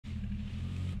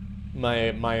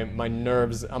My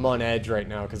nerves. I'm on edge right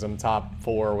now because I'm top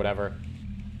 4 or whatever.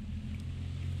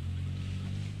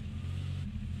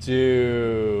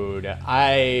 Dude,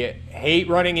 I hate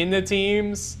running into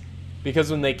teams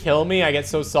because when they kill me, I get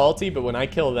so salty, but when I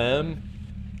kill them,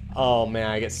 oh man,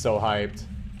 I get so hyped.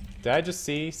 Did I just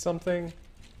see something?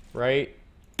 Right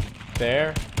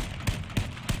there?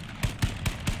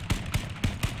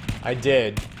 I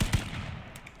did.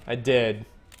 I did.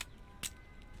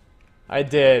 I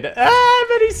did. Ah, I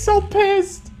bet he's so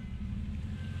pissed.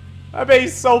 I bet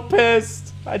he's so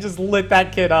pissed. I just lit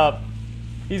that kid up.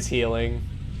 He's healing.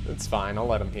 It's fine. I'll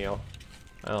let him heal.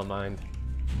 I don't mind.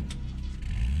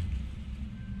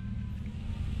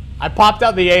 I popped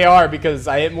out the AR because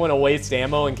I didn't want to waste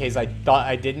ammo in case I thought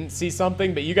I didn't see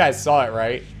something, but you guys saw it,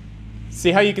 right?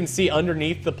 See how you can see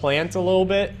underneath the plant a little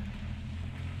bit?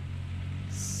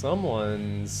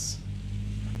 Someone's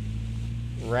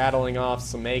rattling off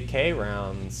some AK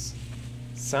rounds.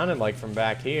 Sounded like from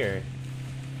back here.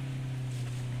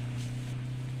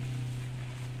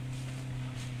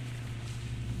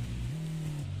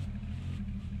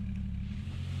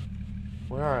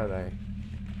 Where are they?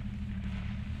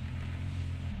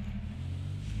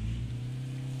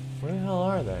 Where the hell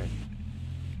are they?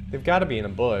 They've got to be in a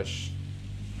bush.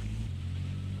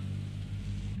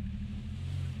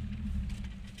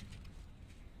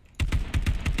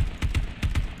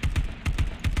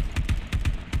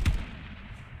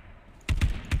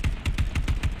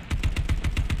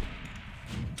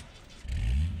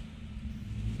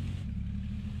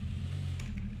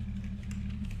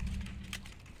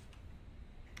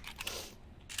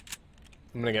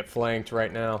 I'm gonna get flanked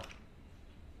right now.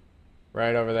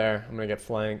 Right over there. I'm gonna get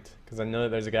flanked. Because I know that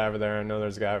there's a guy over there. I know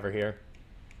there's a guy over here.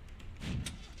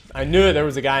 I knew that there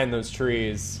was a guy in those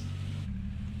trees.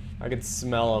 I could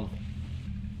smell him.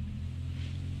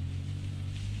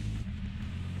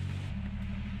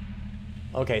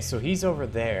 Okay, so he's over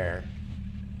there.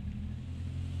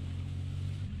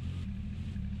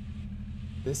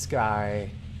 This guy...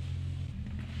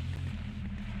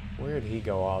 Where did he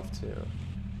go off to?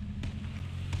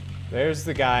 There's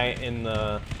the guy in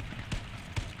the...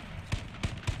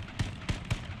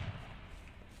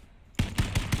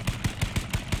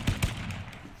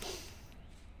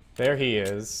 There he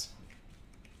is.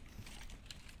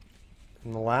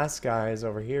 And the last guy is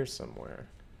over here somewhere.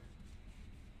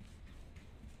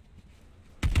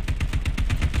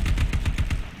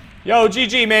 Yo,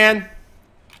 GG, man.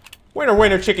 Winner,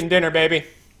 winner, chicken dinner, baby.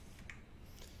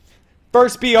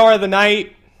 First BR of the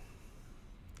night.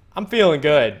 I'm feeling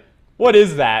good. What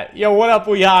is that? Yo, what up,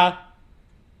 Weeha?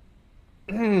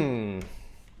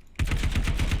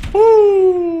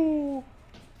 Woo!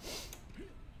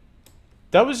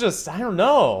 That was just, I don't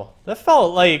know. That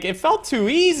felt like, it felt too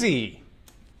easy.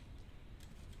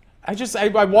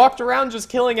 I walked around just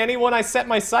killing anyone I set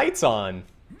my sights on.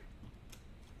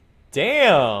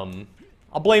 Damn.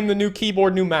 I'll blame the new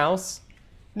keyboard, new mouse.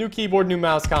 New keyboard, new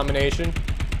mouse combination.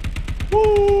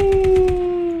 Woo!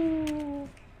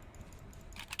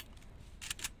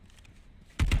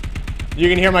 You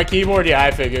can hear my keyboard? Yeah,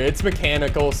 I figure. It's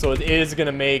mechanical, so it is going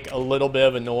to make a little bit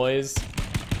of a noise.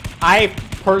 I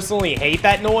personally hate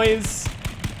that noise.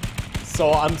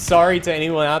 So I'm sorry to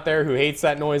anyone out there who hates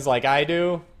that noise like I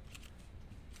do.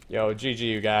 Yo, GG,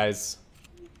 you guys.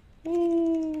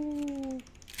 Woo.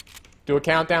 Do a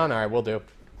countdown? Alright, we'll do.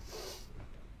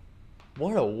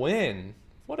 What a win.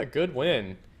 What a good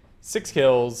win. 6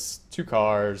 kills, 2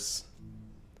 cars.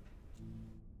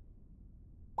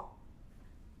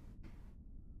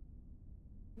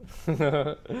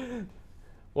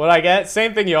 What I get?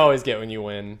 Same thing you always get when you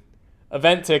win.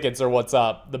 Event tickets are what's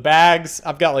up. The bags,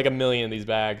 I've got like 1 million of these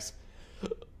bags.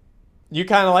 You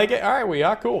kind of like it? Alright, we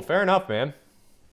are cool. Fair enough, man.